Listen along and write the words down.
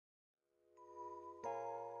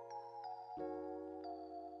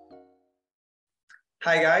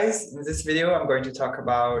Hi guys, in this video I'm going to talk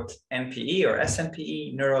about NPE or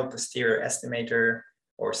SNPE, Neural Posterior Estimator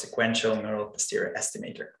or Sequential Neural Posterior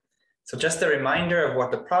Estimator. So just a reminder of what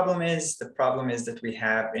the problem is. The problem is that we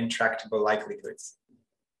have intractable likelihoods.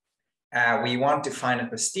 We want to find a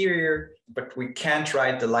posterior, but we can't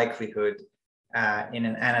write the likelihood in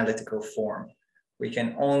an analytical form. We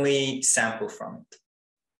can only sample from it.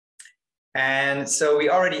 And so we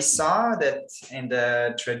already saw that in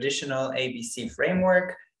the traditional ABC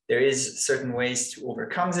framework, there is certain ways to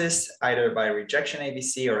overcome this, either by rejection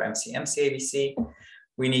ABC or MCMC ABC.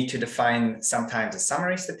 We need to define sometimes a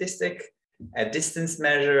summary statistic, a distance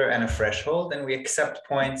measure, and a threshold, and we accept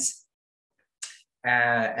points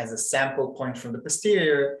as a sample point from the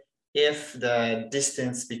posterior if the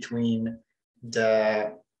distance between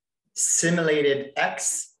the simulated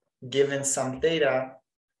X given some data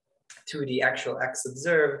to the actual X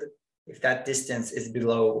observed, if that distance is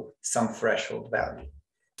below some threshold value,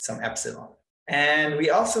 some epsilon. And we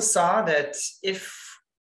also saw that if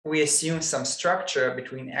we assume some structure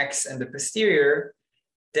between X and the posterior,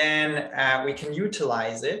 then we can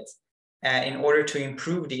utilize it in order to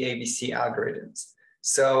improve the ABC algorithms.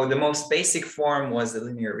 So the most basic form was the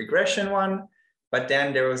linear regression one, but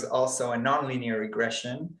then there was also a nonlinear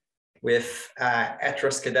regression with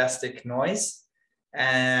heteroscedastic noise,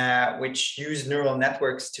 which use neural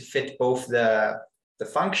networks to fit both the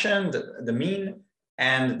function, the mean,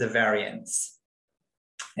 and the variance.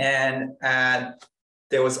 And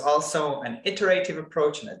there was also an iterative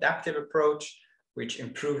approach, an adaptive approach, which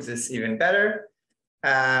improves this even better.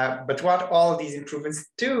 But what all these improvements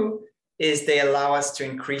do is they allow us to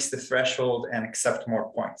increase the threshold and accept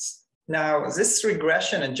more points. Now, this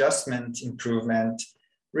regression adjustment improvement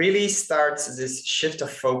really starts this shift of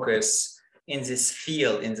focus in this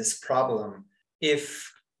field, in this problem.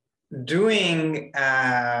 If doing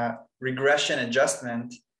regression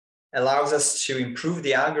adjustment allows us to improve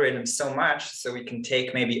the algorithm so much, so we can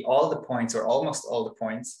take maybe all the points or almost all the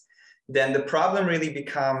points, then the problem really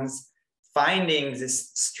becomes finding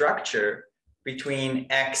this structure between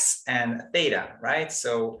X and theta, right?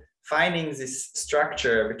 So finding this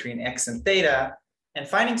structure between X and theta, and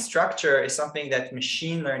finding structure is something that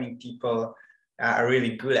machine learning people are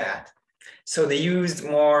really good at. So they used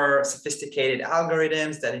more sophisticated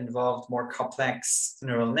algorithms that involved more complex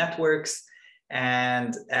neural networks,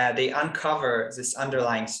 and they uncover this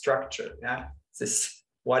underlying structure. Yeah?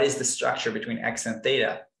 What is the structure between X and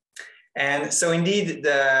theta? And so indeed,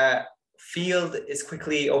 the field is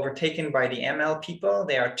quickly overtaken by the ML people.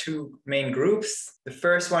 There are two main groups. The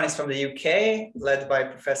first one is from the UK, led by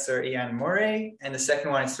Professor Ian Murray, and the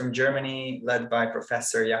second one is from Germany, led by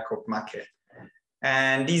Professor Jakob Macke.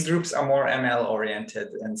 And these groups are more ML oriented,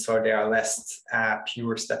 and so they are less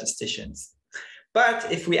pure statisticians.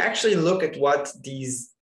 But if we actually look at what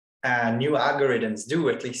these new algorithms do,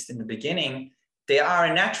 at least in the beginning, they are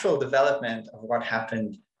a natural development of what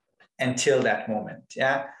happened until that moment.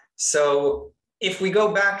 Yeah. So if we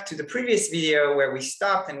go back to the previous video where we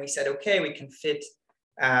stopped and we said, okay, we can fit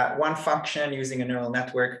one function using a neural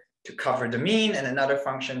network to cover the mean and another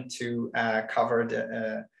function to cover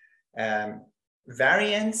the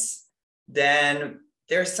variance, then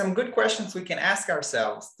there's some good questions we can ask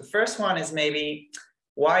ourselves. The first one is maybe,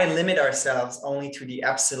 why limit ourselves only to the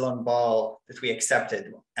epsilon ball that we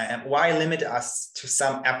accepted? And why limit us to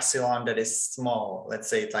some epsilon that is small? Let's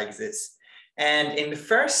say it like this. And in the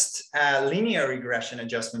first linear regression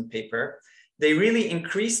adjustment paper, they really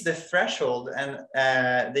increased the threshold, and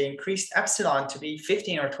they increased epsilon to be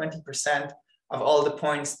 15 or 20% of all the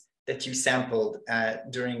points that you sampled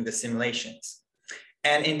during the simulations.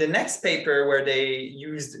 And in the next paper, where they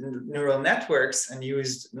used neural networks and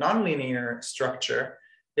used nonlinear structure,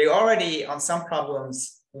 they already, on some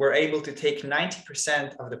problems, were able to take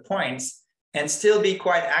 90% of the points and still be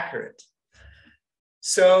quite accurate.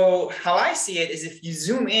 So how I see it is, if you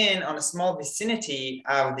zoom in on a small vicinity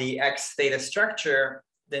of the X theta structure,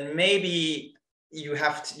 then maybe you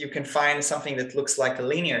can find something that looks like a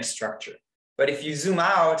linear structure. But if you zoom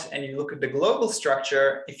out and you look at the global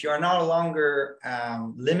structure, if you're no longer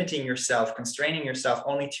limiting yourself, constraining yourself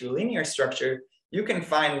only to a linear structure, you can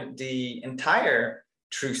find the entire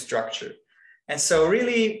true structure. And so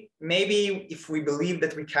really, maybe if we believe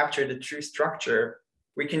that we captured the true structure,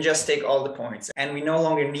 we can just take all the points and we no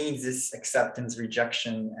longer need this acceptance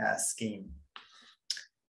rejection scheme.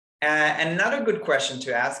 Another good question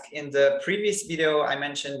to ask, in the previous video, I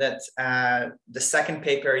mentioned that the second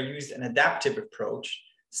paper used an adaptive approach.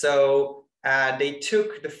 So they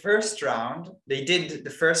took the first round, they did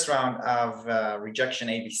the first round of rejection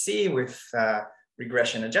ABC with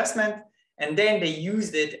regression adjustment, and then they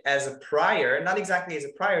used it as a prior, not exactly as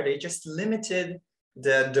a prior, they just limited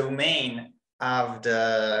the domain of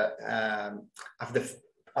the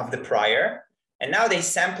prior. And now they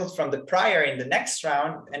sampled from the prior in the next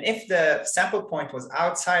round. And if the sample point was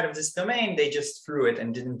outside of this domain, they just threw it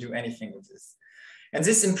and didn't do anything with this. And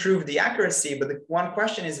this improved the accuracy. But the one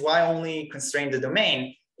question is, why only constrain the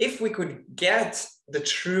domain? If we could get the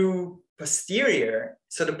true posterior,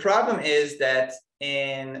 so the problem is that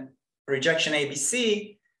in rejection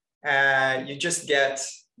ABC, you just get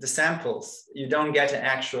the samples. You don't get an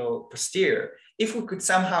actual posterior. If we could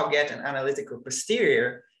somehow get an analytical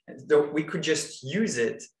posterior, we could just use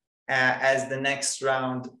it as the next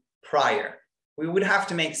round prior. We would have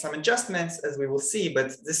to make some adjustments, as we will see, but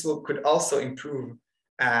this could also improve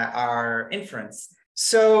our inference.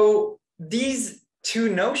 So these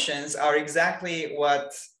two notions are exactly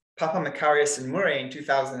what Papamacarius and Murray in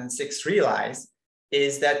 2006 realized,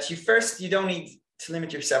 is that you don't need to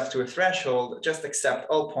limit yourself to a threshold, just accept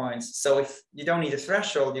all points. So if you don't need a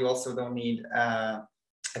threshold, you also don't need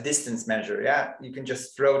a distance measure. Yeah, you can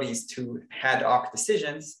just throw these two ad hoc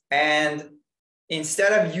decisions. And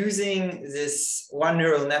instead of using this one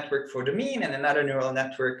neural network for the mean and another neural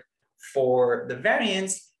network for the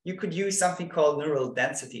variance, you could use something called neural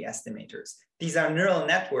density estimators. These are neural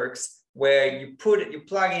networks where you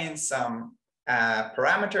plug in some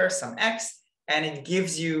parameter, some x, and it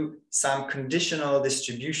gives you some conditional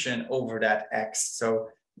distribution over that x. So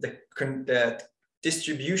the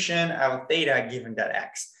distribution of theta given that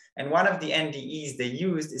x. And one of the NDEs they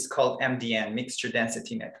used is called MDN, Mixture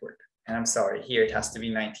Density Network. And I'm sorry, here it has to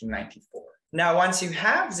be 1994. Now, once you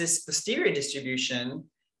have this posterior distribution,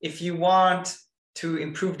 if you want to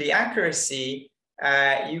improve the accuracy,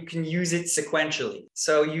 you can use it sequentially.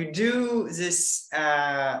 So you do this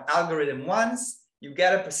algorithm once, you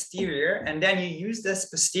get a posterior, and then you use this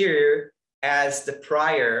posterior as the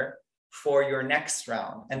prior for your next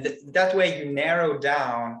round. And that way you narrow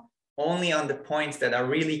down only on the points that are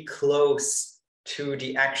really close to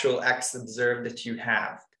the actual x observed that you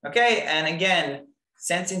have. Okay, and again,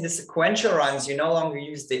 since in the sequential runs, you no longer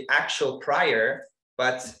use the actual prior,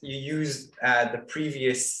 but you use the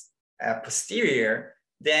previous posterior,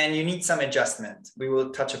 then you need some adjustment. We will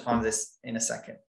touch upon this in a second.